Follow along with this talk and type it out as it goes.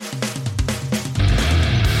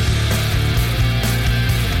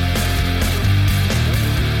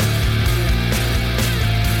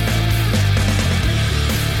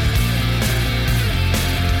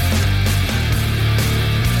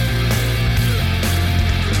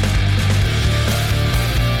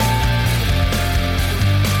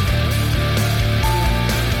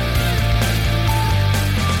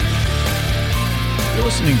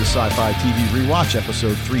Sci-Fi TV Rewatch,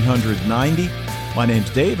 episode 390. My name's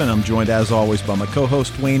Dave, and I'm joined, as always, by my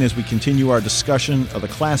co-host Wayne as we continue our discussion of the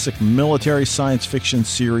classic military science fiction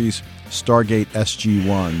series, Stargate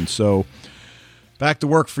SG-1. So, back to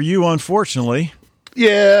work for you, unfortunately.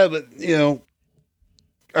 Yeah, but,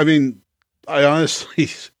 I honestly,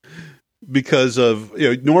 because of,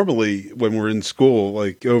 normally when we're in school,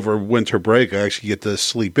 like over winter break, I actually get to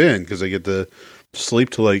sleep in because I get to sleep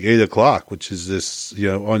till like 8 o'clock, which is this,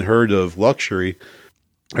 unheard of luxury.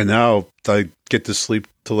 And now I get to sleep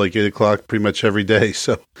till like 8 o'clock pretty much every day.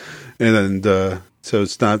 So, so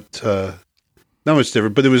it's not much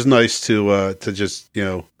different, but it was nice to just,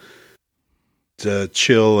 to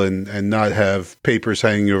chill and not have papers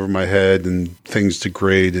hanging over my head and things to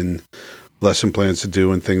grade and lesson plans to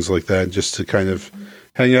do and things like that, just to kind of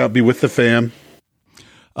hang out, be with the fam.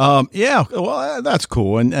 Yeah, well, that's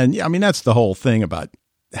cool. And I mean, that's the whole thing about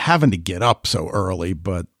having to get up so early,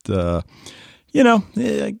 but, what are you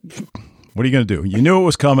going to do? You knew it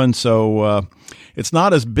was coming. So, it's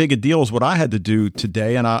not as big a deal as what I had to do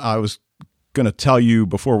today. And I was going to tell you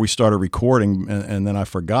before we started recording and then I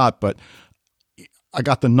forgot, but I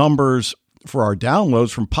got the numbers for our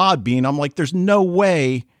downloads from Podbean. I'm like, there's no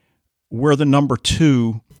way we're the number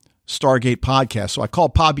 2 Stargate podcast. So I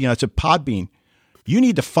called Podbean. I said, Podbean, you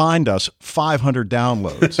need to find us 500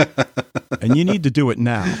 downloads and you need to do it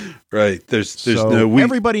now. Right. There's so no,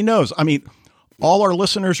 everybody knows. I mean, all our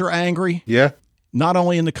listeners are angry. Yeah. Not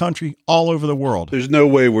only in the country, all over the world. There's no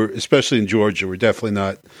way especially in Georgia, we're definitely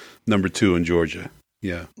not number 2 in Georgia.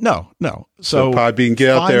 Yeah. No. So Podbean, get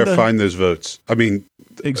out there, find those votes. I mean,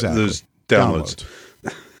 exactly. Those downloads.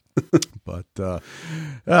 But, all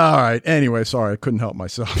right. Anyway, sorry, I couldn't help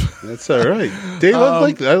myself. That's all right. Dave, I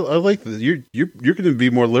like that. You're going to be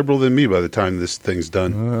more liberal than me by the time this thing's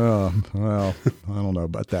done. Well, I don't know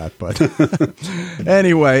about that, but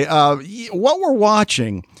anyway, what we're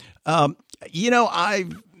watching, I've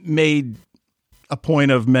made a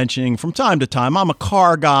point of mentioning from time to time, I'm a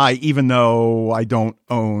car guy, even though I don't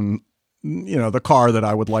own, the car that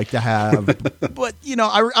I would like to have. But,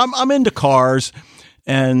 I'm into cars.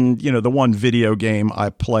 And, the one video game I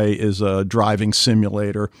play is a driving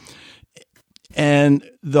simulator. And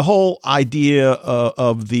the whole idea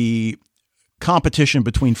of the competition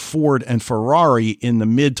between Ford and Ferrari in the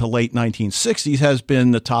mid to late 1960s has been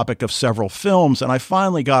the topic of several films. And I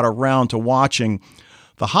finally got around to watching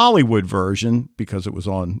the Hollywood version, because it was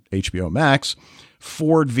on HBO Max,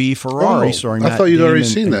 Ford v. Ferrari, starring Matt Damon already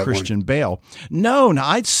seen and that Christian one. Bale. No,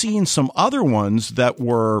 I'd seen some other ones that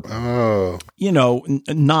were,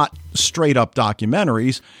 not straight up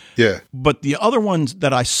documentaries. Yeah. But the other ones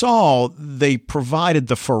that I saw, they provided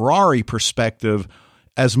the Ferrari perspective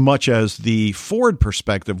as much as the Ford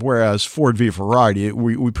perspective, whereas Ford v. Ferrari,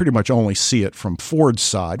 we pretty much only see it from Ford's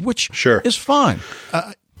side, which is fine.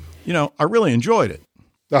 I really enjoyed it.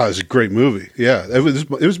 Oh, it was a great movie. Yeah, it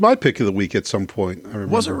was my pick of the week at some point. I remember.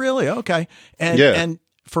 Was it really? Okay. And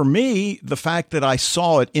for me, the fact that I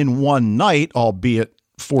saw it in one night, albeit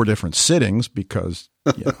 4 different sittings, because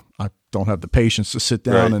I don't have the patience to sit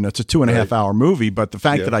down and it's a 2.5 hour movie. But the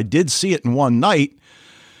fact that I did see it in one night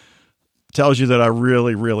tells you that I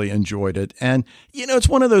really, really enjoyed it. And, it's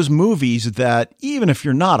one of those movies that even if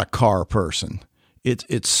you're not a car person,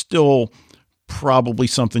 it's still probably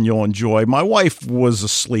something you'll enjoy. My wife was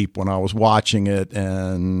asleep when I was watching it,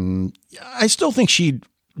 and I still think she'd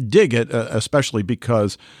dig it, especially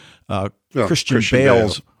because Christian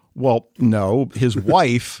Bale's, his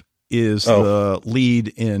wife is the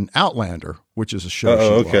lead in Outlander, which is a show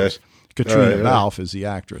she loves. Katrina Balfe is the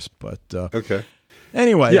actress, but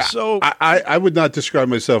anyway, so I would not describe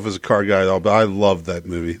myself as a car guy at all, but I love that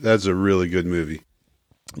movie. That's a really good movie.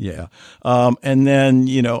 Yeah. And then,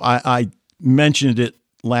 I mentioned it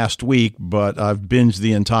last week, but I've binged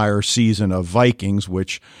the entire season of Vikings,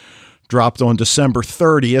 which dropped on December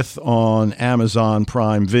 30th on Amazon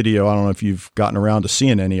Prime Video. I don't know if you've gotten around to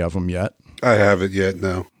seeing any of them yet. I haven't yet,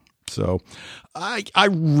 no. So I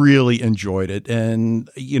really enjoyed it. And,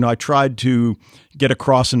 I tried to get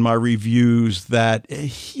across in my reviews that,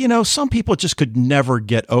 some people just could never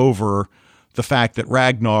get over the fact that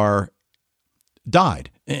Ragnar died.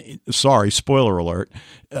 Sorry, spoiler alert.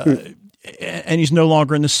 And he's no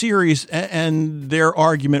longer in the series. And their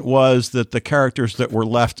argument was that the characters that were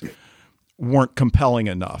left weren't compelling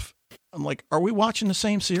enough. I'm like, are we watching the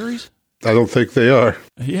same series? I don't think they are.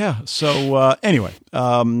 Yeah. So anyway,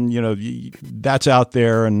 that's out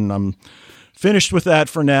there, and I'm finished with that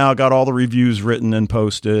for now. Got all the reviews written and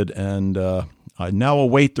posted, and I now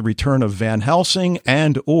await the return of Van Helsing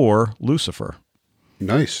and or Lucifer.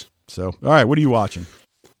 Nice. So, all right, what are you watching?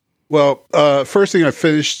 Well, first thing, I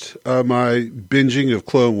finished my binging of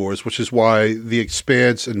Clone Wars, which is why The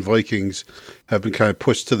Expanse and Vikings have been kind of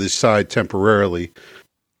pushed to the side temporarily.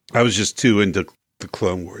 I was just too into the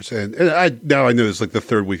Clone Wars, and now I know it's like the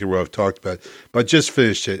third week in a row I've talked about it, but I just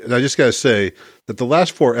finished it, and I just got to say that the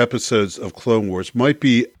last 4 episodes of Clone Wars might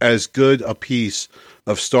be as good a piece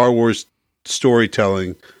of Star Wars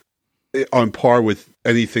storytelling on par with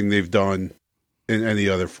anything they've done in any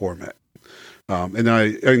other format. And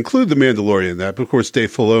I include The Mandalorian in that, but of course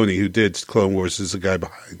Dave Filoni, who did Clone Wars, is the guy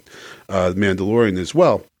behind The Mandalorian as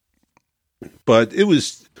well. But it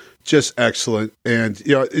was just excellent, and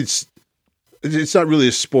it's not really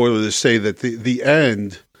a spoiler to say that the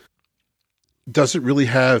end doesn't really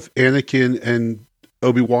have Anakin and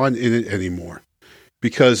Obi-Wan in it anymore,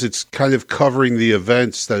 because it's kind of covering the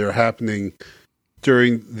events that are happening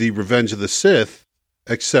during the Revenge of the Sith,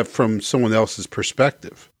 except from someone else's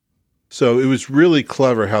perspective. So it was really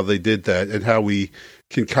clever how they did that, and how we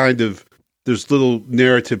can there's little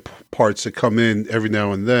narrative parts that come in every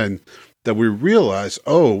now and then that we realize,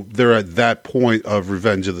 oh, they're at that point of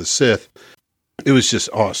Revenge of the Sith. It was just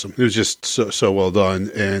awesome. It was just so well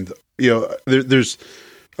done. And, I know there's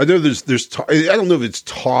I don't know if it's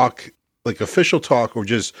talk, like official talk, or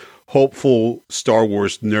just hopeful Star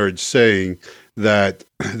Wars nerds saying that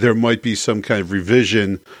there might be some kind of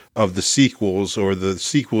revision of the sequels, or the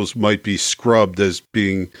sequels might be scrubbed as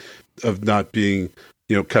not being,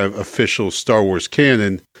 kind of official Star Wars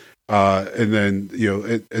canon. And then,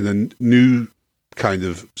 and then new kind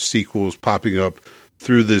of sequels popping up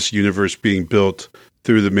through this universe being built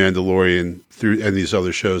through The Mandalorian, and these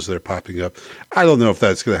other shows that are popping up. I don't know if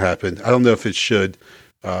that's going to happen. I don't know if it should.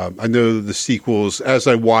 I know the sequels, as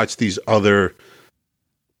I watch these other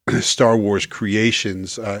Star Wars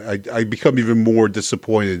creations, I become even more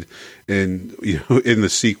disappointed in the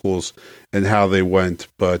sequels and how they went.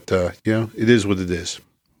 But it is what it is.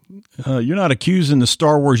 You're not accusing the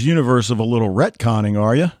Star Wars universe of a little retconning,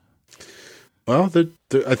 are you? Well,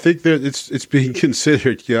 I think that it's being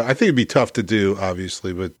considered. Yeah, I think it'd be tough to do,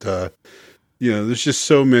 obviously, but there's just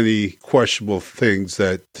so many questionable things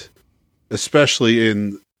that, especially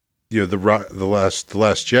in the last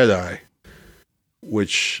Jedi,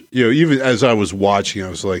 which even as I was watching, I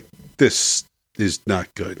was like, this is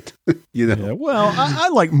not good. Yeah, well, I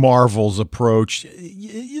like Marvel's approach.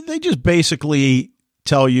 They just basically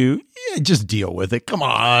tell you, just deal with it. Come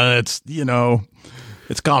on,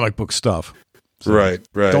 it's comic book stuff. So right.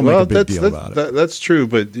 Don't make a big deal about it. That's true,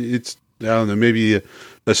 but it's, I don't know, maybe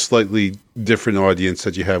a slightly different audience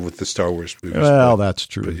that you have with the Star Wars movies. Well, that's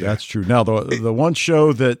true. Yeah. That's true. Now, the one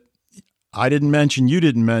show that I didn't mention, you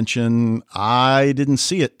didn't mention, I didn't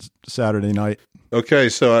see it Saturday night. Okay,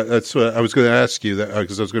 so that's what I was going to ask you, that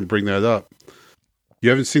because I was going to bring that up. You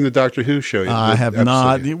haven't seen the Doctor Who show yet? I have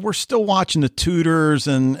not. We're still watching the Tudors,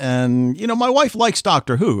 and my wife likes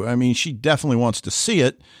Doctor Who. I mean, she definitely wants to see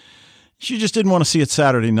it. She just didn't want to see it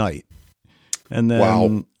Saturday night. And then,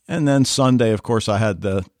 wow. And then Sunday, of course, I had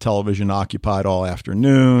the television occupied all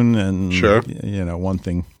afternoon, and sure, one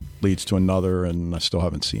thing leads to another, and I still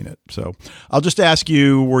haven't seen it. So I'll just ask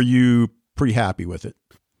you: were you pretty happy with it?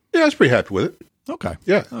 Yeah, I was pretty happy with it. Okay,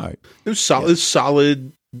 yeah, all right. It was solid. Yeah. It was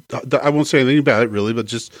solid. I won't say anything about it really, but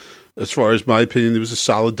just as far as my opinion, it was a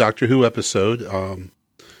solid Doctor Who episode,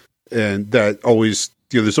 and that always.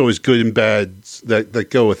 There's always good and bad that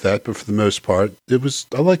go with that, but for the most part,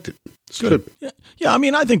 I liked it. It's good. Yeah. I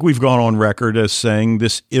mean, I think we've gone on record as saying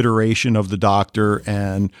this iteration of the Doctor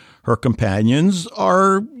and her companions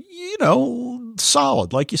are,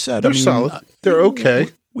 solid. Like you said, they're solid. They're okay.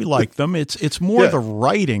 We like them. It's more the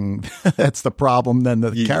writing that's the problem than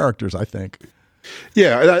the characters, I think.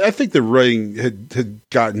 Yeah, I think the writing had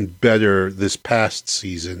gotten better this past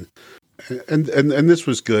season, and this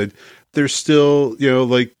was good. There's still,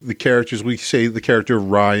 like the characters, we say the character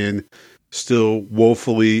of Ryan, still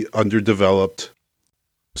woefully underdeveloped.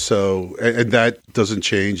 So, and that doesn't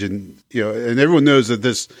change. And, and everyone knows that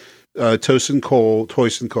this Tosin Cole,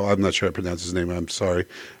 I'm not sure how to pronounce his name, I'm sorry.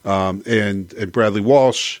 And Bradley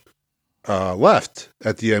Walsh left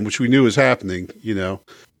at the end, which we knew was happening,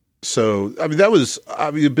 So, I mean, that was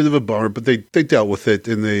a bit of a bummer, but they dealt with it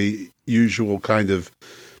in the usual kind of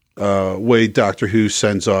way Doctor Who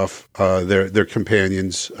sends off their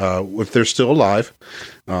companions if they're still alive,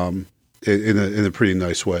 in a pretty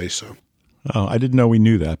nice way. So, I didn't know we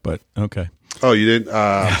knew that, but okay. Oh, you didn't?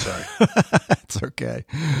 I'm sorry. It's okay.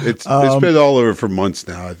 It's been all over for months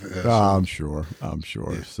now. I'm sure.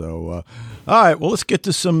 Yeah. So, all right. Well, let's get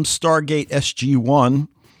to some Stargate SG-1,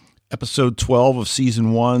 episode 12 of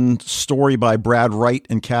season 1. Story by Brad Wright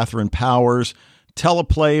and Catherine Powers.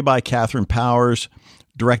 Teleplay by Catherine Powers.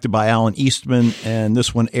 directed by Alan Eastman, and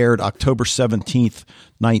this one aired October 17th,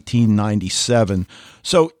 1997.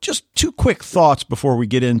 So just two quick thoughts before we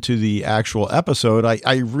get into the actual episode.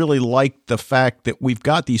 I really like the fact that we've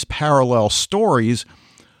got these parallel stories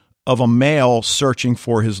of a male searching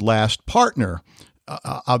for his last partner.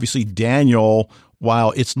 Obviously, Daniel,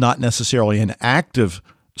 while it's not necessarily an active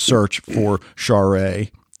search for Sha're,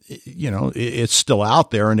 it's still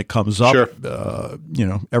out there and it comes up, sure.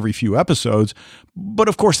 Every few episodes. But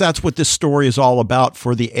of course, that's what this story is all about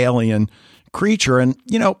for the alien creature. And,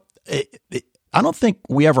 I don't think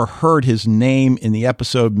we ever heard his name in the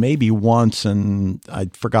episode, maybe once, and I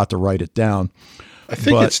forgot to write it down. I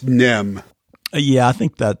think it's Nem. Yeah, I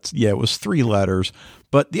think it was 3 letters.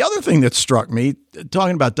 But the other thing that struck me,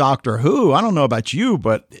 talking about Doctor Who, I don't know about you,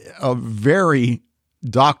 but a very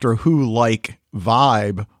Doctor Who-like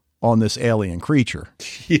vibe on this alien creature.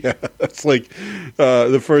 Yeah, it's like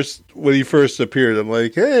when he first appeared, I'm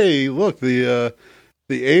like, hey, look, the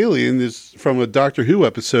alien is from a Doctor Who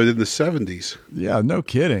episode in the 70s. Yeah, no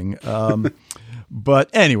kidding. But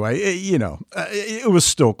anyway, it was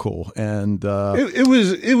still cool, and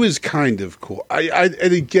it was kind of cool. And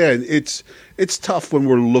again, it's tough when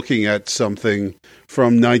we're looking at something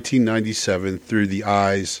from 1997 through the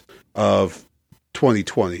eyes of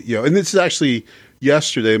 2020. And this is actually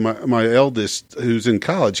yesterday. My eldest, who's in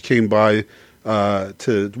college, came by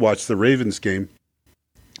to watch the Ravens game,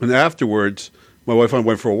 and afterwards, my wife and I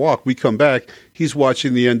went for a walk. We come back. He's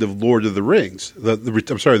watching the end of Lord of the Rings. The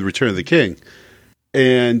Return of the King.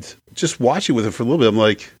 And just watching with him for a little bit, I'm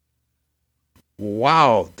like,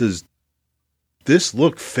 wow, does this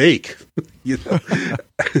look fake? And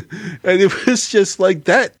it was just like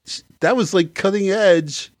that. That was like cutting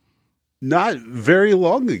edge not very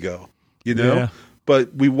long ago, Yeah.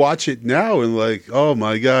 But we watch it now and like, oh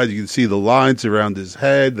my God, you can see the lines around his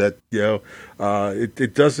head that,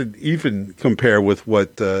 it doesn't even compare with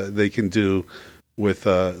what they can do with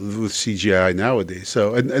CGI nowadays.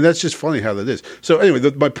 So, and that's just funny how that is. So anyway,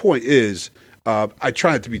 my point is, I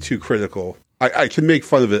try not to be too critical. I can make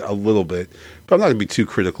fun of it a little bit, but I'm not going to be too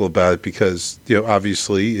critical about it because,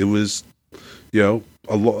 obviously it was, it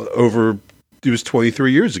was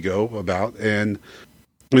 23 years ago and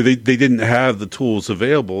they didn't have the tools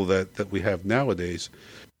available that we have nowadays.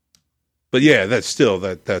 But yeah, that's still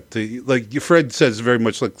like Fred says, very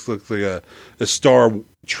much like a Star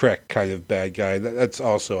Trek kind of bad guy. That's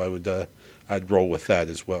also I'd roll with that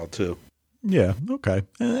as well too. Yeah, okay,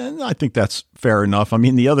 and I think that's fair enough. I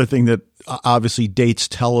mean, the other thing that obviously dates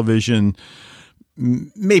television,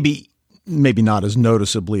 maybe not as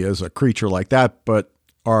noticeably as a creature like that, but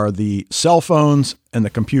are the cell phones and the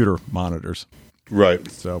computer monitors. Right.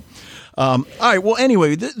 So, all right. Well,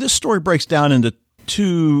 anyway, this story breaks down into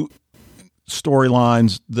 2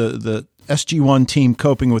 storylines: the SG-1 team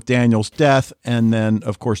coping with Daniel's death, and then,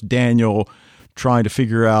 of course, Daniel trying to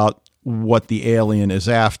figure out what the alien is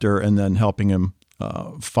after, and then helping him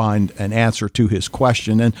find an answer to his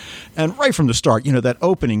question. And right from the start, that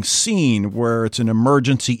opening scene where it's an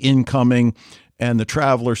emergency incoming, and the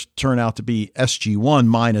travelers turn out to be SG-1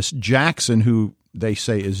 minus Jackson, who they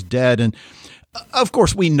say is dead, and of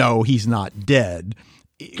course, we know he's not dead.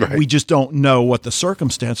 Right. We just don't know what the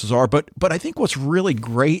circumstances are. But I think what's really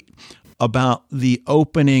great about the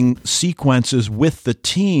opening sequences with the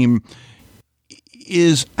team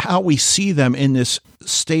is how we see them in this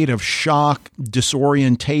state of shock,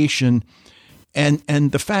 disorientation, and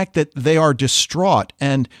the fact that they are distraught.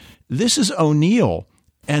 And this is O'Neill.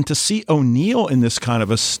 And to see O'Neill in this kind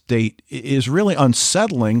of a state is really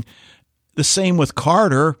unsettling. The same with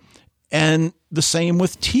Carter. And the same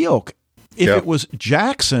with Teal'c. If it was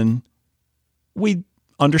Jackson, we'd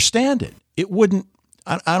understand it. It wouldn't,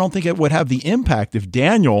 I don't think it would have the impact if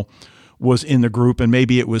Daniel was in the group and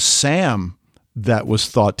maybe it was Sam that was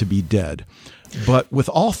thought to be dead. But with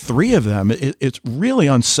all 3 of them, it's really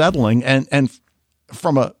unsettling. And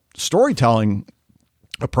from a storytelling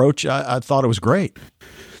approach, I thought it was great.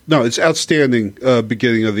 No, it's outstanding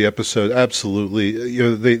beginning of the episode.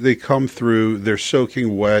 Absolutely. They come through, they're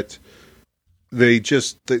soaking wet.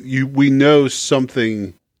 We know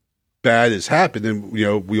something bad has happened, and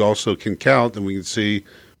we also can count and we can see,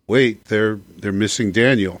 wait, they're missing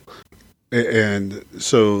Daniel, and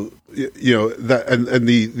so that and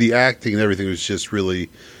the acting and everything was just really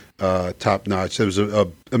top notch. There was a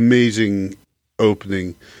amazing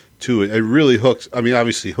opening to it. It really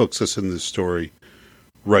obviously hooks us in the story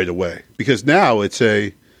right away because now it's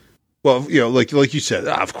like you said,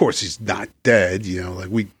 of course he's not dead.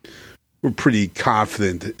 We're pretty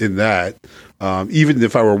confident in that. Even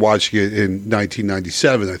if I were watching it in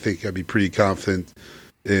 1997, I think I'd be pretty confident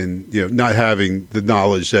and not having the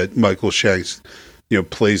knowledge that Michael Shanks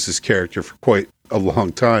plays this character for quite a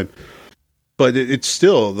long time. But it's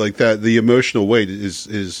still like that. The emotional weight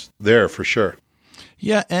is there for sure.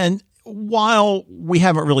 Yeah, and while we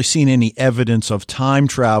haven't really seen any evidence of time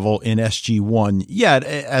travel in SG-1 yet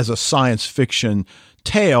as a science fiction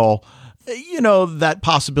tale, that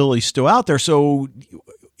possibility is still out there. So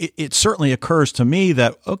it certainly occurs to me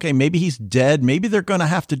that, okay, maybe he's dead. Maybe they're going to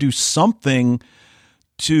have to do something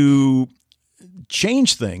to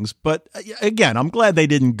change things. But again, I'm glad they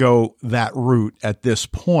didn't go that route at this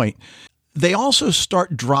point. They also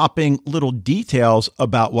start dropping little details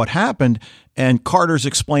about what happened, and Carter's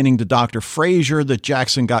explaining to Dr. Frazier that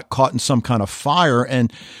Jackson got caught in some kind of fire.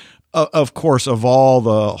 And of course, of all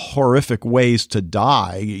the horrific ways to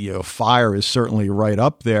die, fire is certainly right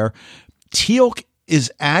up there. Teal'c is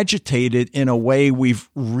agitated in a way we've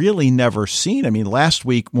really never seen. I mean, last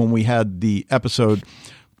week when we had the episode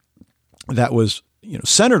that was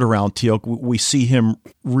centered around Teal'c, we see him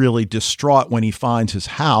really distraught when he finds his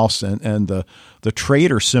house and the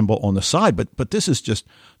traitor symbol on the side. But this is just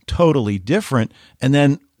totally different. And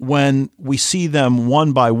then when we see them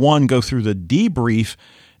one by one go through the debrief,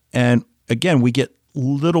 and again, we get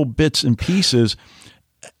little bits and pieces,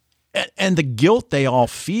 and the guilt they all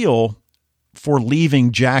feel for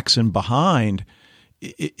leaving Jackson behind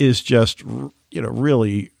is just,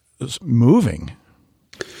 really moving.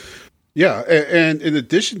 Yeah, and in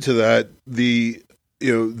addition to that, the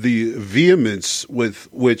vehemence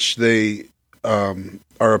with which they are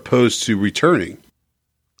opposed to returning,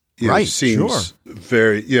 right? Seems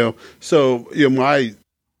very So in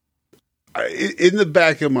the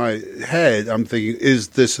back of my head, I'm thinking, is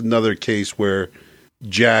this another case where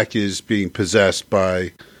Jack is being possessed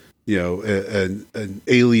by an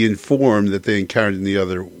alien form that they encountered in the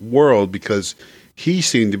other world, because he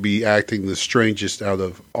seemed to be acting the strangest out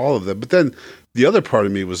of all of them. But then the other part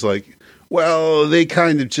of me was like, well, they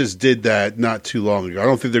kind of just did that not too long ago. I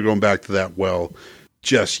don't think they're going back to that well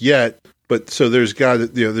just yet. But so there's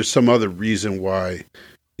there's some other reason why,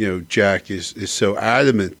 Jack is so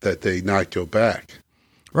adamant that they not go back.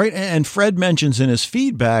 Right. And Fred mentions in his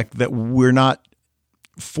feedback that we're not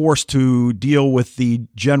forced to deal with the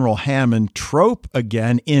General Hammond trope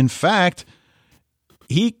again. In fact,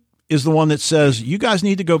 he is the one that says, you guys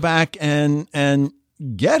need to go back and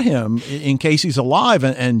get him in case he's alive.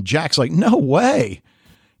 And Jack's like, no way.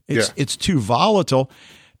 It's too volatile.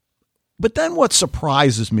 But then what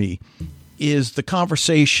surprises me is the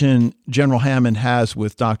conversation General Hammond has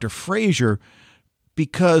with Dr. Frazier,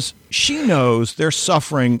 because she knows they're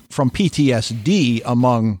suffering from PTSD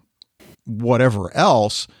among whatever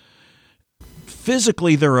else.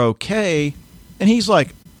 Physically, they're okay. And he's like,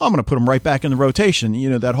 I'm going to put them right back in the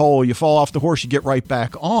rotation. That whole, you fall off the horse, you get right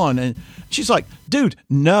back on. And she's like, dude,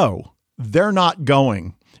 no, they're not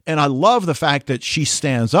going. And I love the fact that she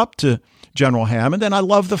stands up to General Hammond. And I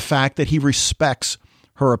love the fact that he respects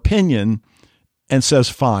her opinion and says,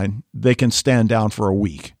 fine, they can stand down for a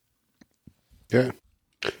week. Yeah.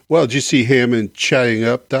 Well, did you see Hammond chatting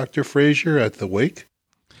up Dr. Frazier at the wake?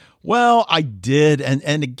 Well, I did.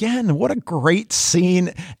 And again, what a great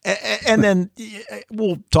scene. And then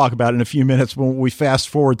we'll talk about it in a few minutes when we fast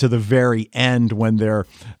forward to the very end when they're,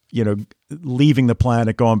 leaving the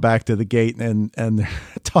planet, going back to the gate and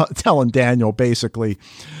telling Daniel basically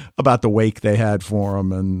about the wake they had for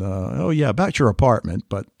him. And, about your apartment.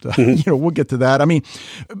 But, we'll get to that. I mean,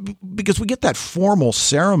 because we get that formal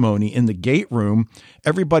ceremony in the gate room,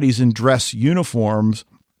 everybody's in dress uniforms.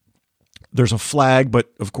 There's a flag,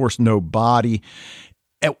 but of course, no body.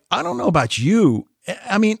 I don't know about you.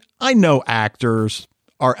 I mean, I know actors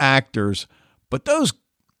are actors, but those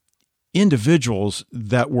individuals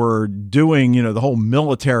that were doing, the whole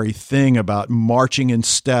military thing about marching in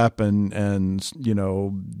step and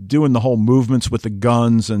doing the whole movements with the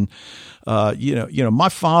guns. And, my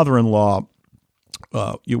father-in-law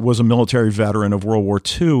was a military veteran of World War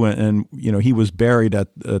II, and he was buried at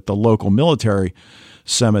the local military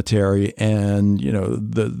cemetery, and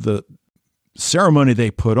the ceremony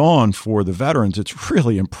they put on for the veterans, it's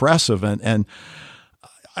really impressive. And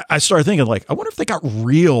I started thinking, like, I wonder if they got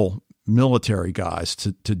real military guys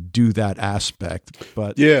to do that aspect.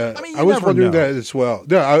 But yeah, I was wondering that as well.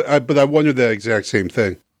 No, but I wondered that exact same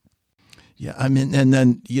thing. Yeah, I mean, and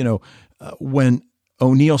then when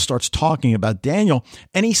O'Neill starts talking about Daniel,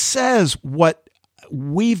 and he says what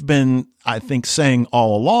we've been, I think, saying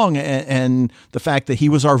all along, and the fact that he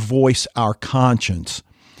was our voice, our conscience.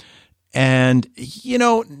 And,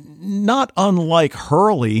 not unlike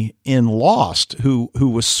Hurley in Lost, who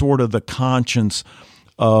was sort of the conscience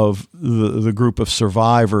of the group of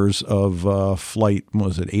survivors of flight,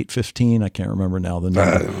 was it 815? I can't remember now the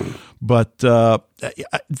number. But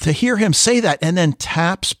to hear him say that, and then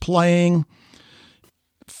taps playing,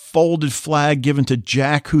 folded flag given to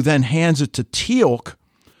Jack, who then hands it to Teal'c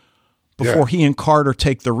before he and Carter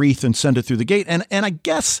take the wreath and send it through the gate. And I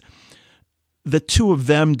guess the two of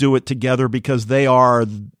them do it together because they are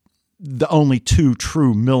the only two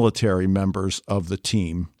true military members of the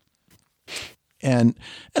team. And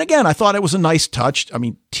again, I thought it was a nice touch. I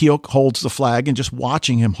mean, Teal'c holds the flag, and just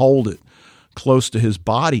watching him hold it close to his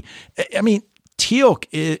body. I mean, Teal'c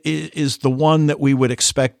is the one that we would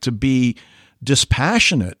expect to be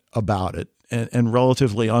dispassionate about it and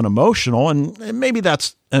relatively unemotional. And maybe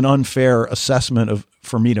that's an unfair assessment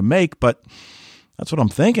for me to make, but that's what I'm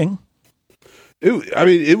thinking.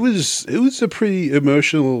 It was a pretty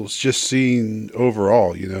emotional just scene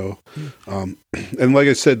overall, you know. And like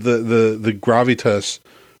I said, the gravitas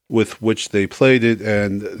with which they played it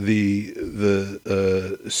and the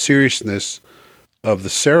seriousness of the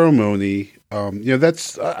ceremony, you know,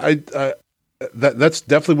 that's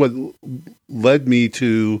definitely what led me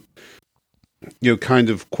to, you know, kind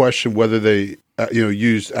of question whether they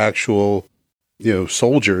used actual, you know,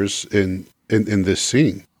 soldiers in this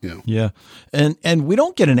scene. You know. Yeah. And we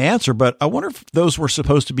don't get an answer, but I wonder if those were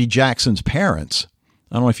supposed to be Jackson's parents.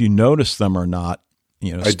 I don't know if you noticed them or not,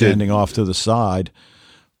 you know, standing off to the side.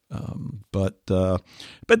 But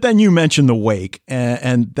then you mentioned the wake,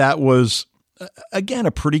 and that was, again,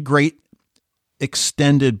 a pretty great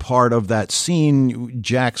extended part of that scene.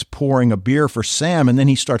 Jack's pouring a beer for Sam, and then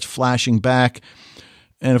he starts flashing back.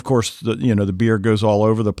 And of course, the beer goes all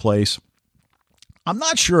over the place. I'm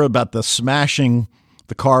not sure about the smashing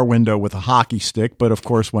the car window with a hockey stick, but of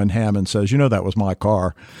course, when Hammond says, that was my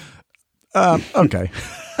car. Okay.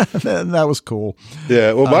 That was cool.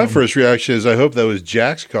 Yeah. Well, my first reaction is I hope that was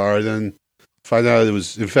Jack's car. Then find out it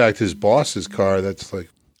was, in fact, his boss's car. That's like,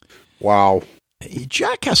 wow.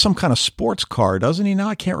 Jack has some kind of sports car, doesn't he now?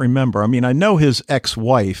 I can't remember. I mean, I know his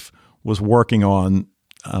ex-wife was working on,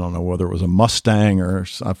 I don't know whether it was a Mustang or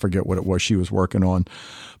I forget what it was she was working on.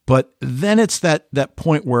 But then it's that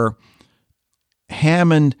point where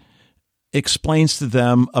Hammond explains to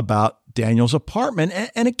them about Daniel's apartment.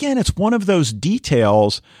 And again, it's one of those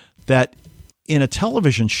details that in a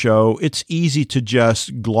television show, it's easy to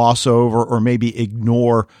just gloss over or maybe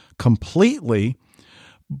ignore completely.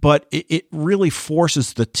 But it really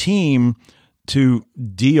forces the team to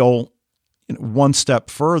deal one step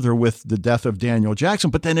further with the death of Daniel Jackson.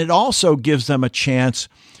 But then it also gives them a chance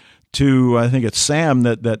to, I think it's Sam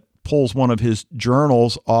that pulls one of his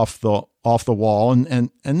journals off the wall.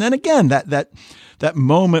 And then again, that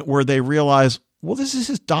moment where they realize, well, this is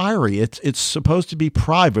his diary. It's supposed to be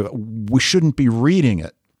private. We shouldn't be reading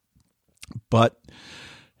it. But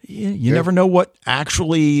you never know what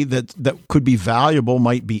actually that could be valuable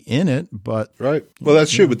might be in it. But right. Well,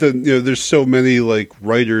 that's true. But then, there's so many like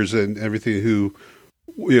writers and everything who,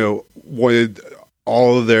 wanted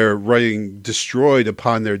all of their writing destroyed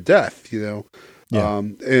upon their death, Yeah.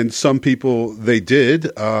 And some people they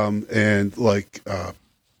did, and like,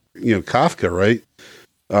 Kafka, right?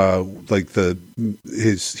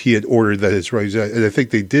 He had ordered that his writings, and I think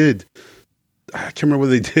they did. I can't remember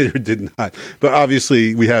whether they did or did not, but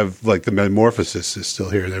obviously we have like the Metamorphosis is still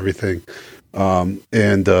here and everything. And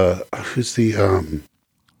who's the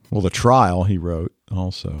the Trial he wrote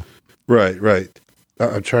also. Right.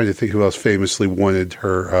 I'm trying to think who else famously wanted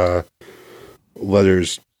her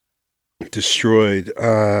letters destroyed.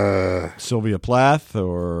 Sylvia Plath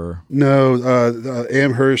or no,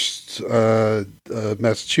 Amherst,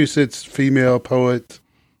 Massachusetts, female poet.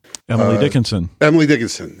 Emily Dickinson. Emily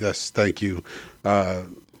Dickinson. Yes, thank you. My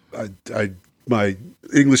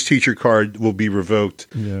English teacher card will be revoked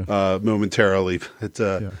momentarily.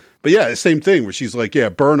 But yeah, same thing where she's like,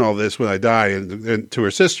 burn all this when I die. And to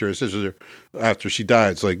her sister after she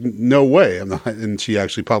died, it's like, no way. I'm not. And she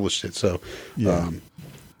actually published it. So, yeah.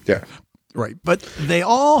 Right. But they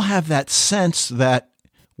all have that sense that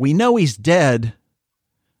we know he's dead,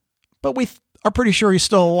 but we are pretty sure he's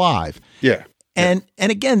still alive. Yeah. And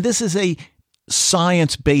again, this is a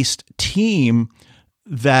science-based team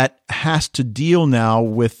that has to deal now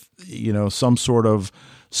with, some sort of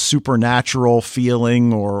supernatural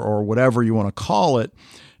feeling or whatever you want to call it.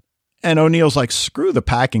 And O'Neill's like, screw the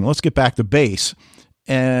packing. Let's get back to base.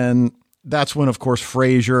 And that's when, of course,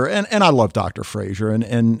 Frasier, and I love Dr. Frasier.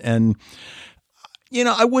 And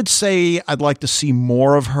I would say I'd like to see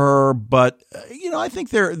more of her, but, I think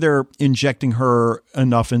they're injecting her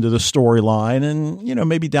enough into the storyline. And,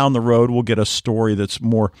 maybe down the road we'll get a story that's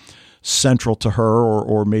more central to her,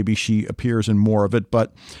 or maybe she appears in more of it.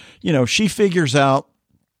 But, she figures out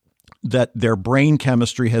that their brain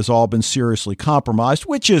chemistry has all been seriously compromised,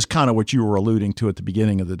 which is kind of what you were alluding to at the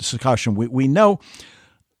beginning of the discussion. We know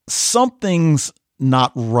something's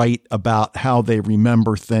not right about how they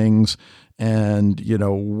remember things, and,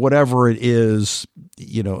 whatever it is,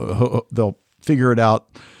 they'll figure it out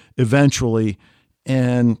eventually.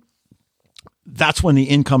 And that's when the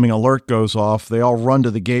incoming alert goes off. They all run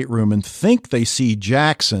to the gate room and think they see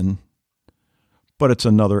Jackson, but it's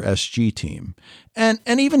another SG team. And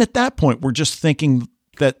even at that point, we're just thinking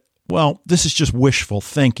that, well, this is just wishful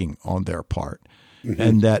thinking on their part,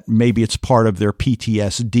 and that maybe it's part of their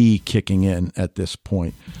PTSD kicking in at this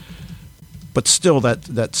point. But still,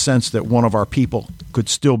 that sense that one of our people could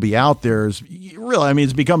still be out there is really,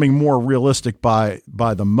 it's becoming more realistic by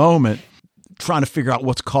the moment, trying to figure out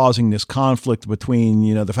what's causing this conflict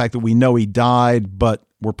between, the fact that we know he died, but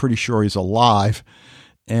we're pretty sure he's alive.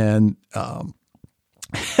 And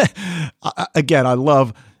again, I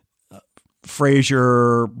love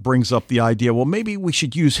Frasier brings up the idea, well, maybe we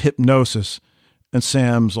should use hypnosis. And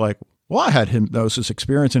Sam's like, well, I had hypnosis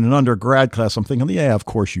experience in an undergrad class. I'm thinking, yeah, of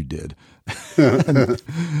course you did.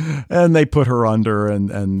 and they put her under,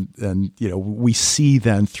 and we see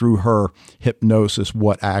then through her hypnosis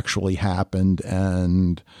what actually happened,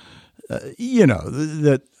 and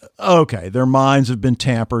that okay, their minds have been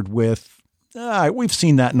tampered with. We've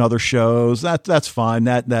seen that in other shows. That's fine.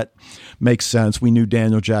 That makes sense. We knew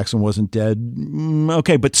Daniel Jackson wasn't dead.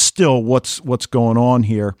 Okay, but still, what's going on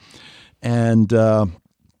here? And that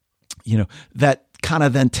kind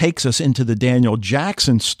of then takes us into the Daniel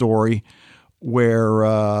Jackson story,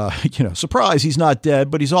 where surprise, he's not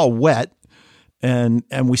dead, but he's all wet, and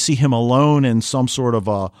we see him alone in some sort of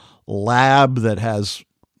a lab that has,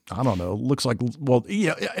 I don't know, looks like, well,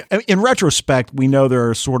 in retrospect, we know there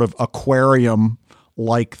are sort of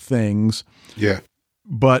aquarium-like things. Yeah.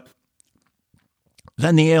 But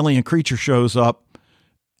then the alien creature shows up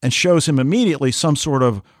and shows him immediately some sort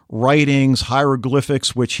of writings,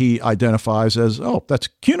 hieroglyphics, which he identifies as, oh, that's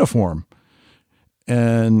cuneiform,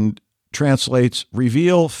 and translates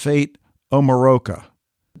reveal fate Omaroka.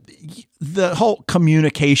 The whole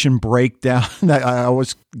communication breakdown, I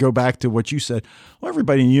always go back to what you said. Well,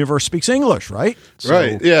 everybody in the universe speaks English, right?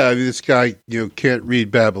 Right. Yeah. This guy, can't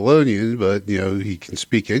read Babylonian, but, he can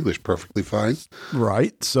speak English perfectly fine.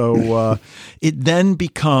 Right. So it then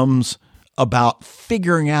becomes about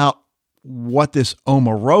figuring out what this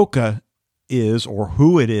Omaroka is, or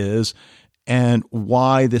who it is, and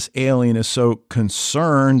why this alien is so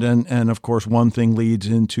concerned. And of course, one thing leads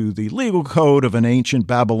into the legal code of an ancient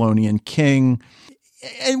Babylonian king.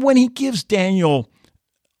 And when he gives Daniel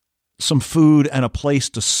some food and a place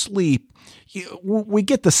to sleep, we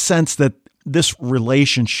get the sense that this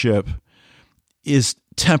relationship is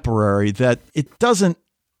temporary, that it doesn't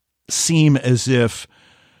seem as if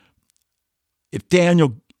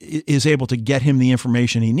Daniel is able to get him the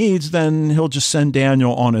information he needs, then he'll just send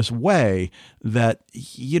Daniel on his way. That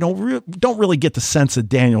you don't really get the sense that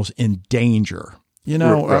Daniel's in danger. Right.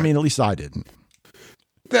 At least I didn't.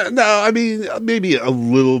 No, maybe a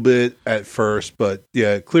little bit at first, but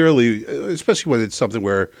yeah, clearly, especially when it's something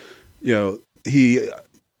where, he,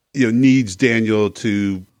 needs Daniel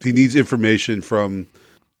he needs information from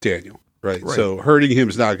Daniel, right? So hurting him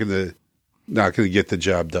is not going to get the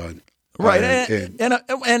job done. Right.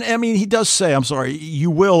 And he does say, I'm sorry,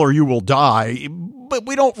 you will or you will die, but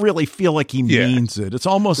we don't really feel like he means it. It's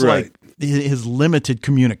almost like his limited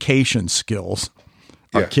communication skills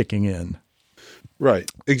are kicking in.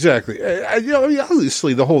 Right. Exactly.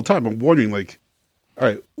 Honestly, the whole time I'm wondering, all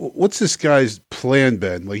right, what's this guy's plan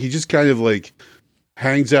been? He just kind of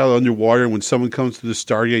hangs out underwater, and when someone comes to the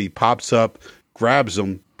Stargate, he pops up, grabs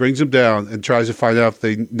them, brings them down, and tries to find out if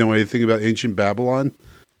they know anything about ancient Babylon.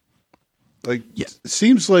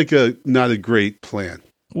 Seems like not a great plan.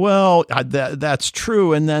 Well, that's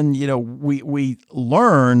true. And then, we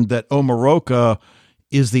learn that Omaroka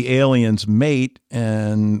is the alien's mate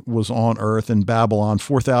and was on Earth in Babylon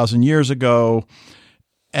 4,000 years ago.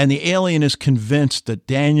 And the alien is convinced that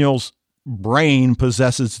Daniel's brain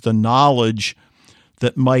possesses the knowledge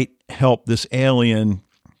that might help this alien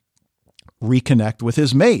reconnect with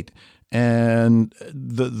his mate. And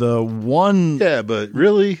the one... Yeah, but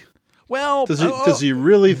really... Well, does he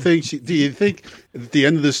really think? Do you think at the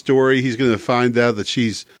end of the story he's going to find out that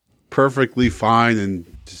she's perfectly fine and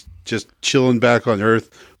just chilling back on Earth,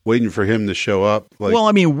 waiting for him to show up?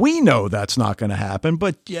 We know that's not going to happen.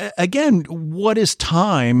 But again, what is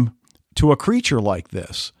time to a creature like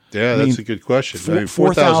this? Yeah, that's a good question.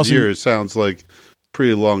 4,000 years sounds like a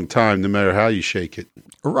pretty long time, no matter how you shake it.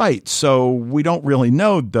 Right. So we don't really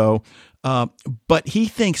know, though. But he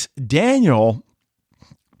thinks Daniel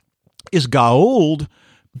is Goa'uld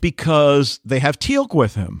because they have Teal'c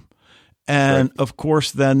with him. And, right. Of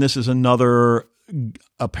course, then this is another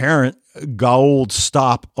apparent Goa'uld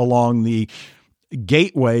stop along the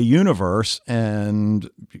Gateway universe. And,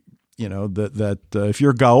 that if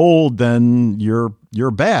you're Goa'uld, then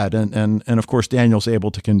you're bad. And of course, Daniel's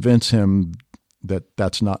able to convince him that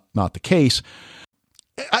that's not the case.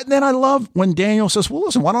 Then I love when Daniel says, well,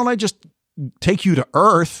 listen, why don't I just take you to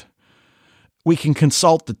Earth? We can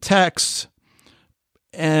consult the texts.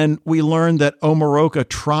 And we learn that Omeroka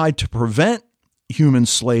tried to prevent human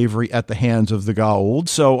slavery at the hands of the Goa'uld.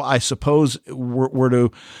 So I suppose we're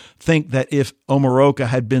to think that if Omeroka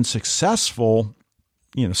had been successful,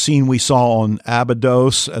 scene we saw on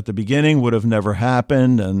Abydos at the beginning would have never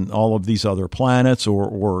happened, and all of these other planets,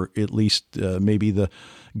 or at least maybe the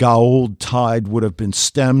Goa'uld tide would have been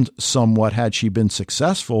stemmed somewhat had she been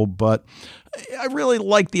successful. But I really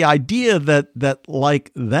like the idea that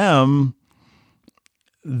like them,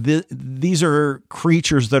 these are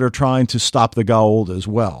creatures that are trying to stop the Goa'uld as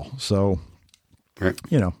well. So, right.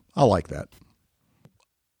 I like that.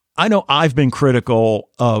 I know I've been critical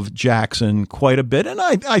of Jackson quite a bit, and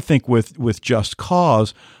I think with just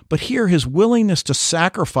cause, but here his willingness to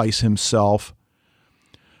sacrifice himself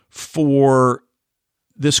for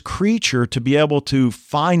this creature to be able to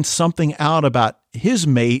find something out about his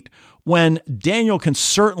mate when Daniel can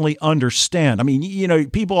certainly understand. I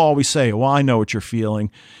mean, people always say, well, I know what you're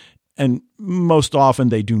feeling. And most often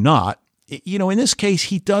they do not. In this case,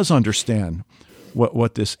 he does understand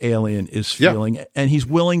what this alien is feeling. Yeah. And he's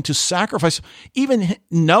willing to sacrifice, even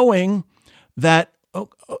knowing that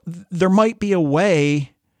there might be a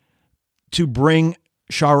way to bring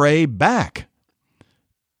Sha're back.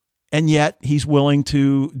 And yet he's willing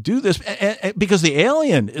to do this because the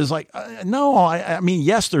alien is like, no, I mean,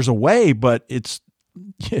 yes, there's a way, but it's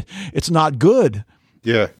not good.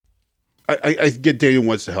 Yeah. I get Daniel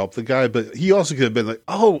wants to help the guy, but he also could have been like,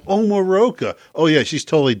 oh, Omeroka. Oh yeah, she's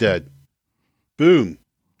totally dead. Boom.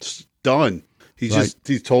 It's done. He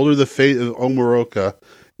told her the fate of Omeroka,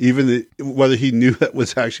 even whether he knew that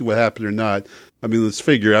was actually what happened or not. I mean, let's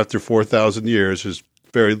figure after 4,000 years, there's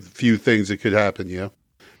very few things that could happen,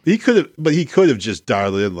 He could have just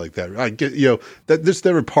dialed it in like that. I get, that that's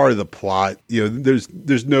never part of the plot.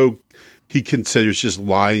 There's no, he considers just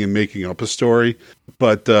lying and making up a story,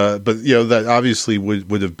 but that obviously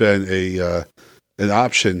would have been an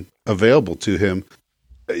option available to him.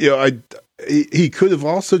 He could have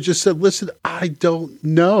also just said, listen, I don't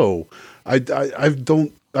know.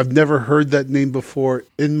 I've never heard that name before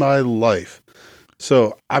in my life.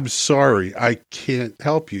 So I'm sorry, I can't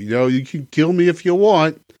help you. You can kill me if you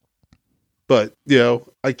want, but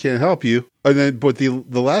I can't help you. And then, but the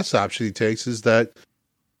last option he takes is that,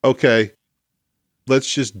 okay,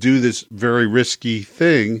 let's just do this very risky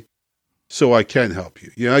thing, so I can help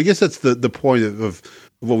you. I guess that's the point of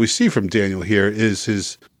what we see from Daniel here is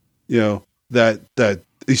his, that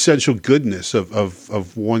essential goodness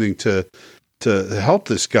of wanting to help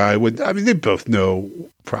this guy. They both know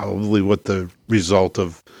probably what the result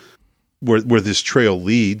of where this trail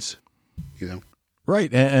leads,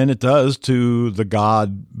 Right. And it does to the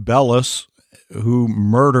god Belus, who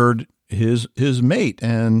murdered his mate,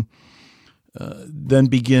 and then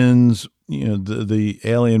begins, the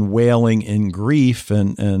alien wailing in grief.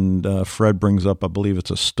 And Fred brings up, I believe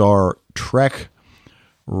it's a Star Trek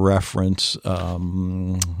reference. That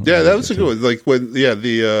was a good one. Like when,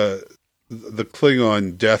 the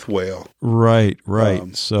Klingon death wail. Right.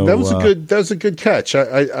 So that was a good catch.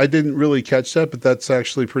 I didn't really catch that, but that's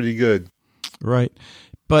actually pretty good. Right.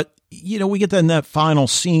 But, we get then that final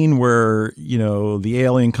scene where, the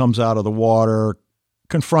alien comes out of the water,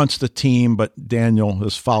 confronts the team, but Daniel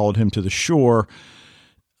has followed him to the shore.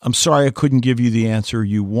 I'm sorry I couldn't give you the answer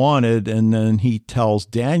you wanted. And then he tells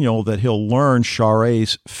Daniel that he'll learn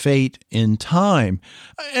Share's fate in time.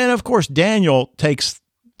 And of course, Daniel takes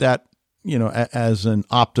that, as an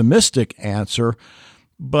optimistic answer.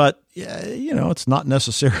 But, it's not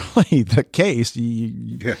necessarily the case.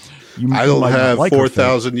 You I don't have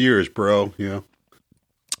 4,000 years, bro.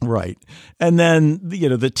 Right. And then,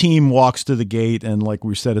 the team walks to the gate, and like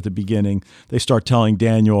we said at the beginning, they start telling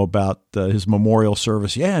Daniel about his memorial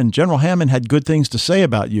service. Yeah, and General Hammond had good things to say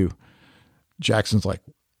about you. Jackson's like,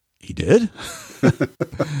 he did?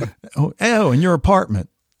 oh, in your apartment.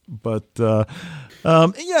 But, so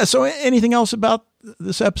anything else about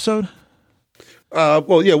this episode?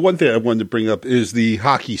 One thing I wanted to bring up is the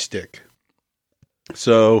hockey stick.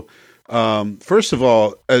 So, first of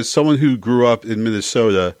all, as someone who grew up in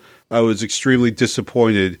Minnesota, I was extremely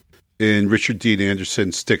disappointed in Richard Dean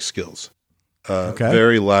Anderson's stick skills.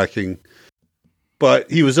 Very lacking. But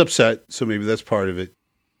he was upset, so maybe that's part of it.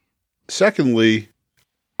 Secondly,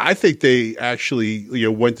 I think they actually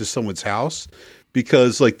went to someone's house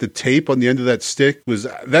because like the tape on the end of that stick was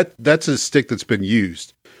that's a stick that's been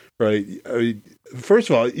used, right? I mean, first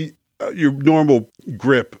of all, your normal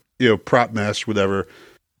grip, prop master, whatever.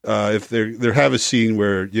 If they have a scene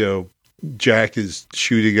where Jack is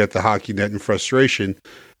shooting at the hockey net in frustration,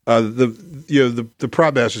 the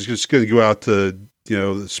prop master is just going to go out to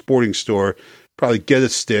the sporting store, probably get a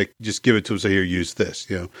stick, just give it to him, say, here, use this,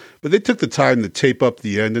 But they took the time to tape up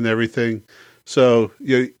the end and everything. So,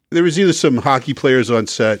 there was either some hockey players on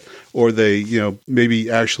set or they, maybe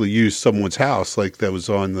actually used someone's house like that was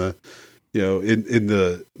on the, in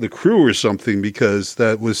the crew or something, because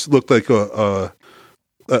that looked like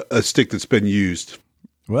a stick that's been used.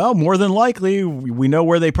 Well, more than likely, we know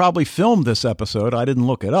where they probably filmed this episode. I didn't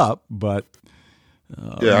look it up, but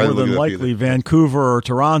more than likely Vancouver or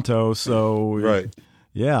Toronto. So, right.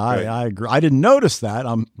 Yeah, right. I agree. I didn't notice that.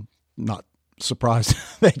 I'm not surprised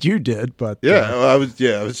that you did, but I was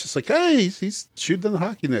just like, hey, he's shooting on the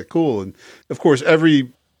hockey net, cool. And of course,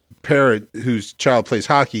 every parent whose child plays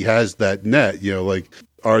hockey has that net. Like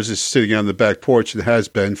ours is sitting on the back porch and has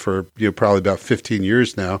been for probably about 15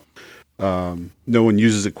 years now. No one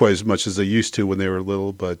uses it quite as much as they used to when they were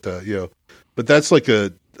little, but but that's like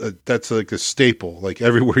that's like a staple. Like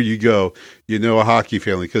everywhere you go, a hockey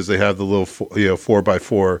family because they have the little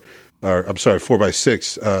 4x4, or I'm sorry,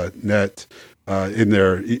 4x6 net in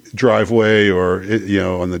their driveway or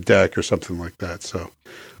on the deck or something like that. So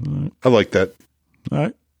I like that. All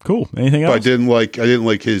right, cool. Anything else? But I didn't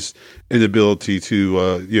like his inability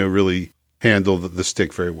to really handle the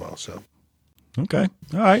stick very well. So. Okay.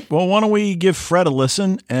 All right. Well, why don't we give Fred a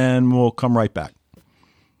listen and we'll come right back.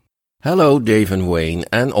 Hello, Dave and Wayne,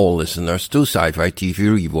 and all listeners to Sci-Fi TV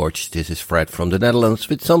Rewatch. This is Fred from the Netherlands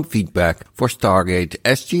with some feedback for Stargate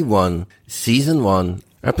SG-1, Season 1,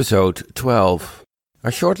 Episode 12.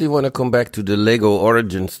 I shortly want to come back to the Lego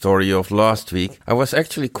origin story of last week. I was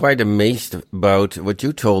actually quite amazed about what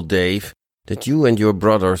you told Dave, that you and your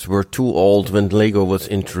brothers were too old when Lego was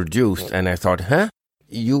introduced, and I thought, huh?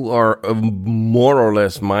 You are more or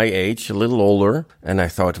less my age, a little older. And I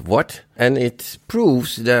thought, what? And it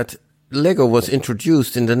proves that Lego was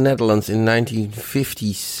introduced in the Netherlands in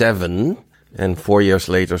 1957. And 4 years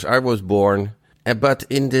later, I was born. But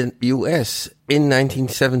in the US in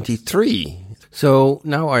 1973. So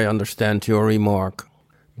now I understand your remark.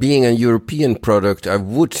 Being a European product, I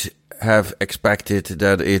would have expected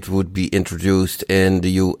that it would be introduced in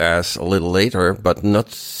the US a little later, but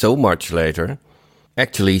not so much later.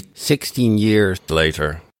 Actually, 16 years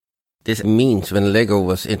later. This means when Lego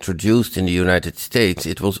was introduced in the United States,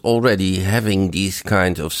 it was already having these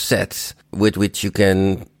kinds of sets with which you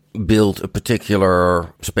can build a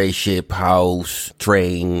particular spaceship, house,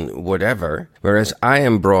 train, whatever. Whereas I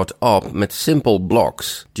am brought up with simple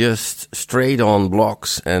blocks, just straight on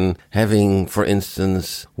blocks, and having, for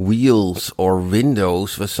instance, wheels or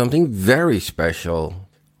windows was something very special.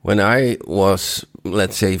 When I was,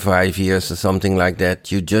 let's say, 5 years or something like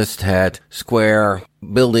that, you just had square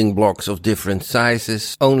building blocks of different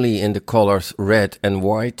sizes, only in the colors red and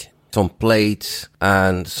white, some plates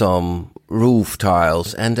and some roof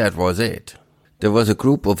tiles, and that was it. There was a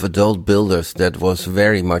group of adult builders that was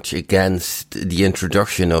very much against the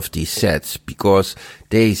introduction of these sets because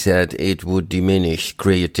they said it would diminish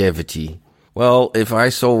creativity. Well, if I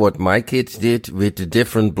saw what my kids did with the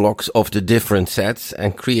different blocks of the different sets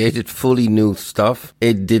and created fully new stuff,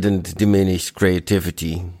 it didn't diminish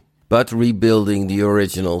creativity. But rebuilding the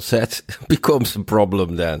original set becomes a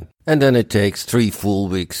problem then. And then it takes 3 full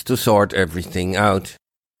weeks to sort everything out.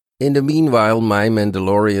 In the meanwhile, my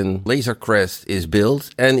Mandalorian Laser Crest is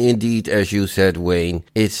built, and indeed, as you said, Wayne,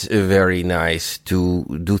 it's very nice to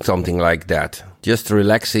do something like that. Just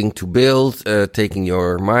relaxing to build, taking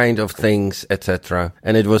your mind off things, etc.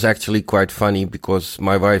 And it was actually quite funny because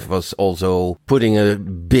my wife was also putting a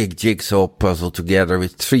big jigsaw puzzle together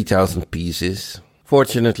with 3,000 pieces.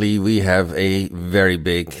 Fortunately, we have a very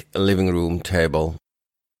big living room table.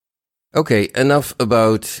 Okay, enough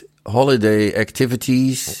about holiday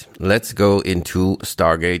activities. Let's go into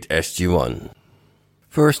Stargate SG-1.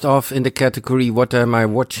 First off, in the category What Am I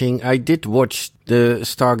Watching? I did watch the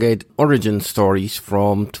Stargate origin stories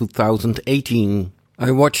from 2018.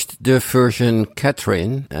 I watched the version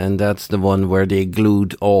Catherine, and that's the one where they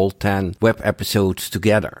glued all 10 web episodes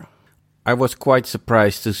together. I was quite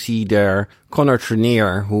surprised to see there Connor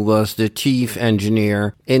Trinneer, who was the chief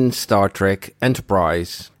engineer in Star Trek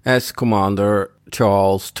Enterprise, as Commander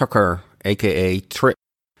Charles Tucker, aka Trip.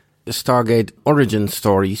 Stargate Origin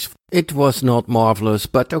Stories. It was not marvelous,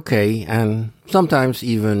 but okay, and sometimes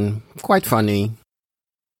even quite funny.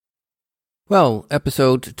 Well,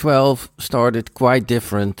 episode 12 started quite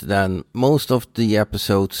different than most of the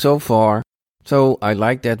episodes so far, so I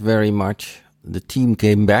like that very much. The team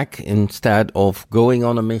came back instead of going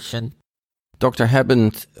on a mission.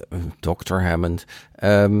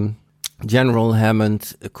 General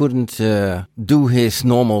Hammond couldn't do his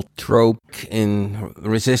normal trope in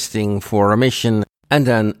resisting for a mission and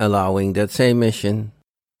then allowing that same mission.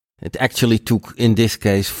 It actually took, in this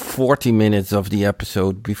case, 40 minutes of the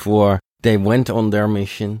episode before they went on their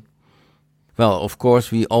mission. Well, of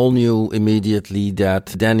course, we all knew immediately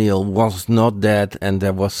that Daniel was not dead and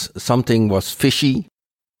something was fishy,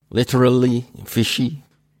 literally fishy.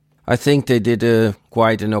 I think they did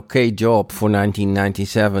quite an okay job for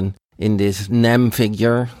 1997 in this Nem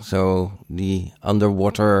figure, so the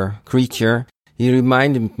underwater creature. He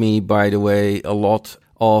reminded me, by the way, a lot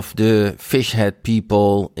of the fish head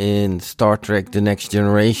people in Star Trek The Next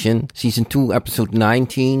Generation, Season 2, Episode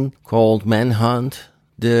 19, called Manhunt.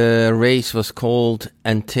 The race was called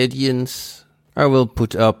Antidians. I will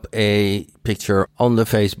put up a picture on the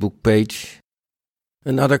Facebook page.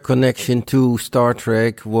 Another connection to Star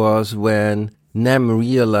Trek was when Nem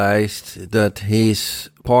realized that his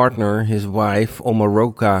partner, his wife,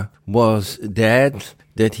 Omaroka, was dead,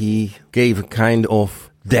 that he gave a kind of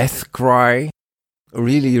death cry.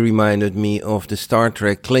 Really reminded me of the Star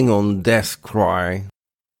Trek Klingon death cry.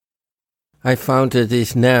 I found that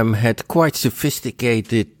this Nem had quite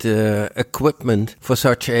sophisticated equipment for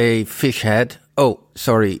such a fish head. Oh,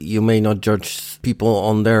 sorry, you may not judge people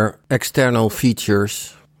on their external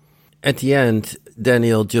features. At the end,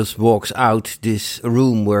 Daniel just walks out this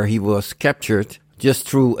room where he was captured just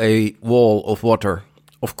through a wall of water.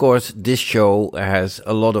 Of course, this show has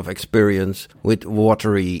a lot of experience with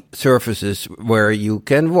watery surfaces where you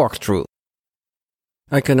can walk through.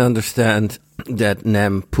 I can understand that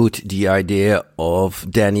Nem put the idea of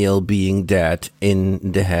Daniel being dead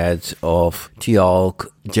in the heads of Teal'c,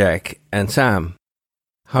 Jack, and Sam.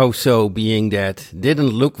 How so being dead didn't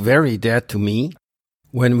look very dead to me.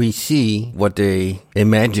 When we see what they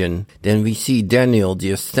imagine, then we see Daniel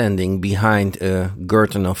just standing behind a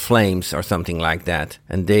curtain of flames or something like that.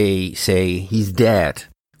 And they say he's dead.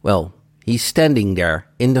 Well, he's standing there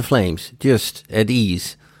in the flames, just at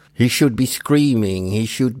ease. He should be screaming, he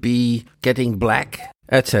should be getting black,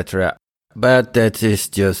 etc. But that is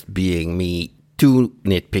just being me, too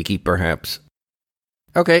nitpicky perhaps.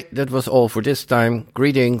 Okay, that was all for this time.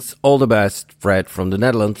 Greetings, all the best, Fred from the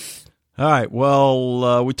Netherlands. All right.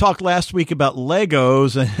 Well, we talked last week about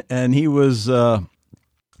Legos, and he was, I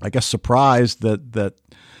guess, surprised that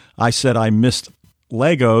I said I missed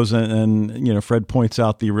Legos, and you know, Fred points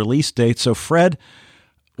out the release date. So, Fred,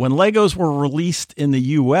 when Legos were released in the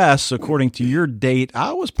U.S., according to your date,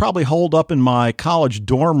 I was probably holed up in my college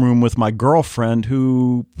dorm room with my girlfriend,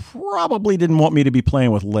 who probably didn't want me to be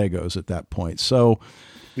playing with Legos at that point. So.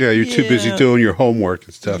 Yeah, you're too busy doing your homework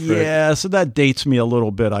and stuff, right? Yeah, so that dates me a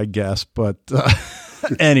little bit, I guess. But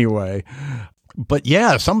anyway, but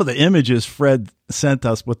yeah, some of the images Fred sent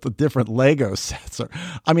us with the different Lego sets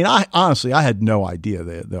I mean, I honestly had no idea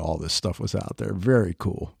that all this stuff was out there. Very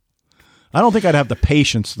cool. I don't think I'd have the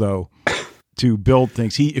patience, though, to build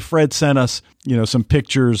things. Fred sent us, you know, some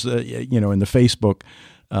pictures, you know, in the Facebook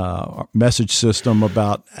message system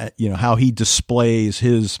about, you know, how he displays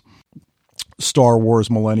his Star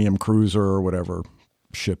Wars Millennium Cruiser or whatever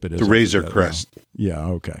ship it is. The Razor Crest. Yeah.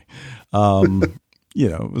 Okay. You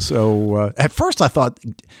know, so at first I thought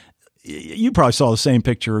you probably saw the same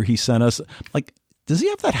picture he sent us. Like, does he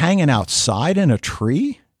have that hanging outside in a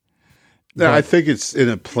tree? No, I think it's in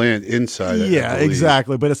a plant inside. Yeah,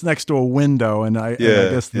 exactly. But it's next to a window, and I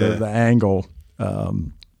guess the angle,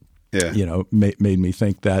 you know, made me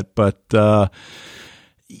think that. But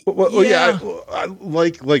Well, yeah, I,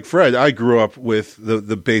 like Fred, I grew up with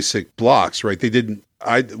the basic blocks, right? We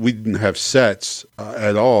didn't have sets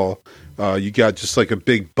at all. You got just like a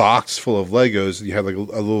big box full of Legos, and you had like a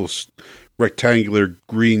little rectangular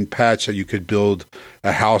green patch that you could build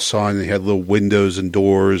a house on. And you had little windows and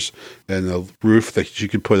doors and a roof that you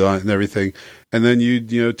could put on it and everything. And then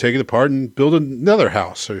you take it apart and build another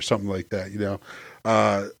house or something like that. You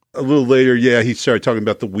know. A little later, he started talking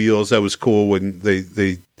about the wheels. That was cool when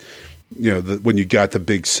they when you got the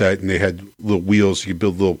big set and they had little wheels, you could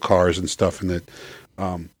build little cars and stuff in it.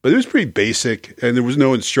 But it was pretty basic, and there was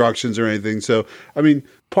no instructions or anything. So, I mean,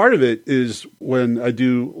 part of it is when I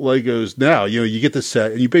do Legos now, you know, you get the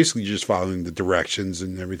set and you basically just following the directions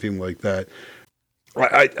and everything like that.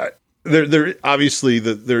 there obviously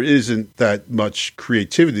there isn't that much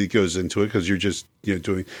creativity that goes into it because you're just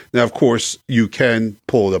doing. Now, of course, you can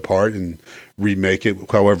pull it apart and remake it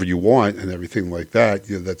however you want and everything like that.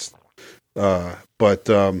 That's but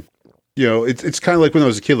it's kind of like when I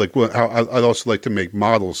was a kid. Like how I'd also like to make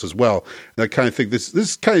models as well. And I kind of think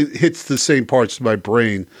this kind of hits the same parts of my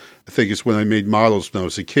brain. I think it's when I made models when I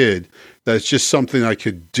was a kid. That it's just something I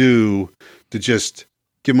could do to just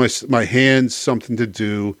give my hands something to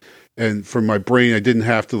do. And for my brain, I didn't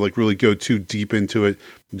have to like really go too deep into it.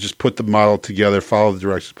 Just put the model together, follow the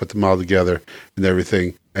directions, put the model together, and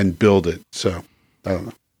everything, and build it. So I don't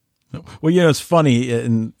know. Well, it's funny,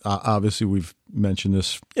 and obviously we've mentioned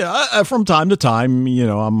this. From time to time.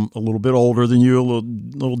 I'm a little bit older than you, a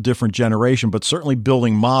little different generation, but certainly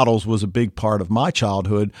building models was a big part of my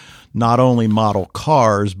childhood. Not only model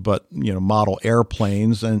cars, but model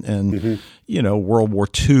airplanes, and mm-hmm. World War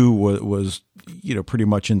II was pretty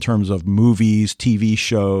much in terms of movies, TV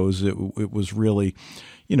shows. It was really,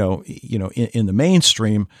 in the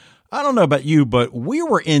mainstream. I don't know about you, but we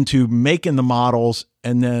were into making the models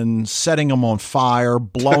and then setting them on fire,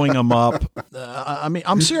 blowing them up.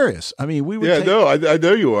 I'm serious. we would. Yeah, I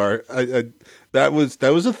know you are. That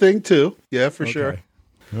was a thing too. Yeah, for sure.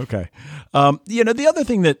 Okay. The other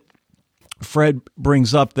thing that Fred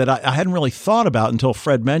brings up that I hadn't really thought about until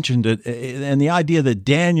Fred mentioned it, and the idea that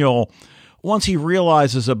Daniel, once he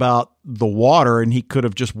realizes about the water and he could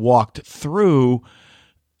have just walked through,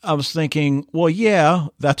 I was thinking, well, yeah,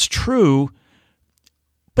 that's true.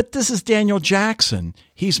 But this is Daniel Jackson.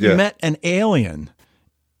 He's met an alien.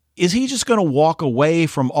 Is he just going to walk away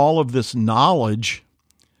from all of this knowledge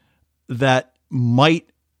that might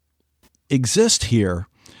exist here?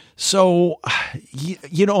 So,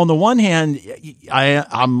 on the one hand,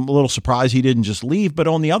 I'm a little surprised he didn't just leave. But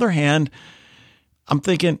on the other hand, I'm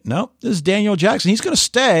thinking, no, this is Daniel Jackson. He's going to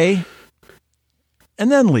stay and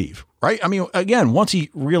then leave, right? Again, once he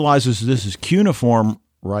realizes this is cuneiform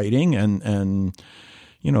writing and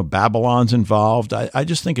Babylon's involved, I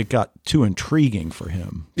just think it got too intriguing for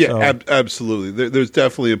him. Yeah, absolutely. There's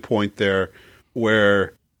definitely a point there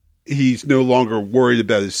where he's no longer worried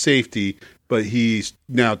about his safety, but he's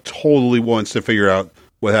now totally wants to figure out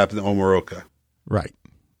what happened to Omaroka. Right.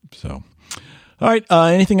 So, all right.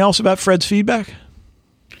 Anything else about Fred's feedback?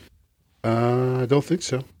 I don't think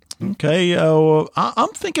so. Okay. I'm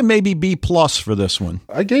thinking maybe B+ for this one.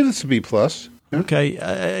 I gave this a B+. Yeah.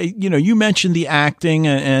 Okay. You mentioned the acting,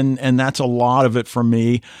 and that's a lot of it for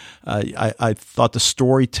me. I thought the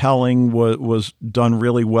storytelling was done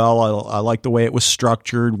really well. I like the way it was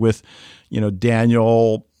structured with,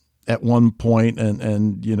 Daniel at one point,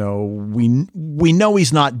 and we know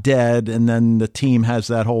he's not dead, and then the team has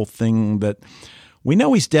that whole thing that we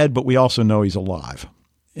know he's dead, but we also know he's alive.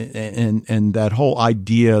 And that whole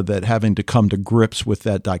idea that having to come to grips with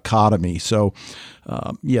that dichotomy. So,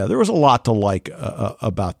 there was a lot to like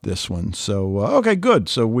about this one. So, okay, good.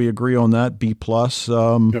 So we agree on that, B+. Yep.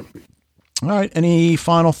 All right. Any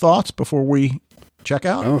final thoughts before we check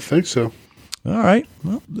out? I don't think so. All right.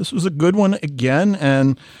 Well, this was a good one again,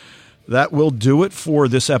 and that will do it for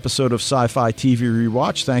this episode of Sci-Fi TV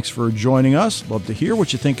Rewatch. Thanks for joining us. Love to hear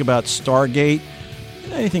what you think about Stargate.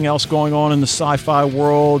 Anything else going on in the sci-fi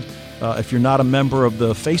world? If you're not a member of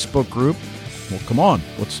the Facebook group, well, come on.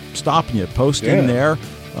 What's stopping you? Post in there.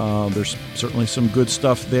 There's certainly some good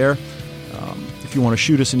stuff there. If you want to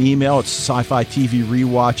shoot us an email, it's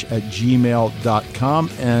sci-fi-tvrewatch@gmail.com.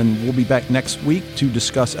 And we'll be back next week to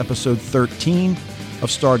discuss episode 13 of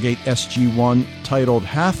Stargate SG-1 titled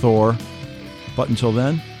Hathor. But until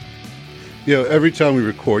then. Every time we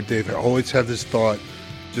record, Dave, I always have this thought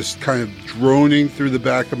just kind of droning through the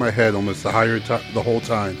back of my head almost the whole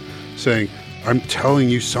time, saying, I'm telling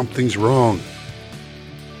you something's wrong.